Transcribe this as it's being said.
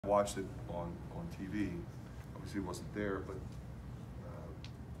Watched it on TV. Obviously it wasn't there, but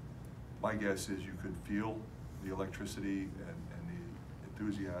my guess is you could feel the electricity and the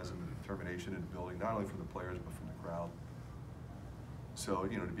enthusiasm and determination in the building, not only from the players but from the crowd. So,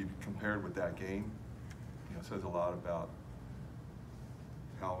 to be compared with that game, says a lot about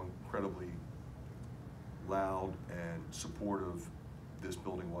how incredibly loud and supportive this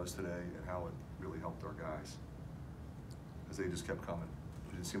building was today and how it really helped our guys, as they just kept coming.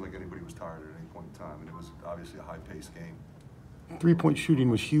 It didn't seem like anybody was tired at any point in time, and it was obviously a high-paced game. Three-point shooting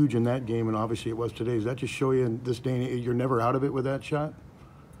was huge in that game, and obviously it was today. Does that just show you in this day and age, you're never out of it with that shot?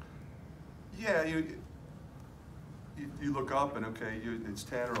 Yeah, you look up and, okay, it's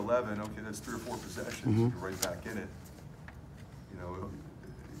 10 or 11, okay, that's 3 or 4 possessions, you're right back in it.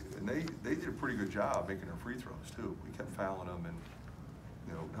 And they did a pretty good job making their free throws, too. We kept fouling them, and,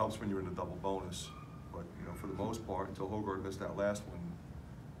 it helps when you're in the double bonus. But, for the most part, until Hogard missed that last one,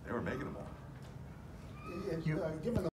 they were making them all. Given the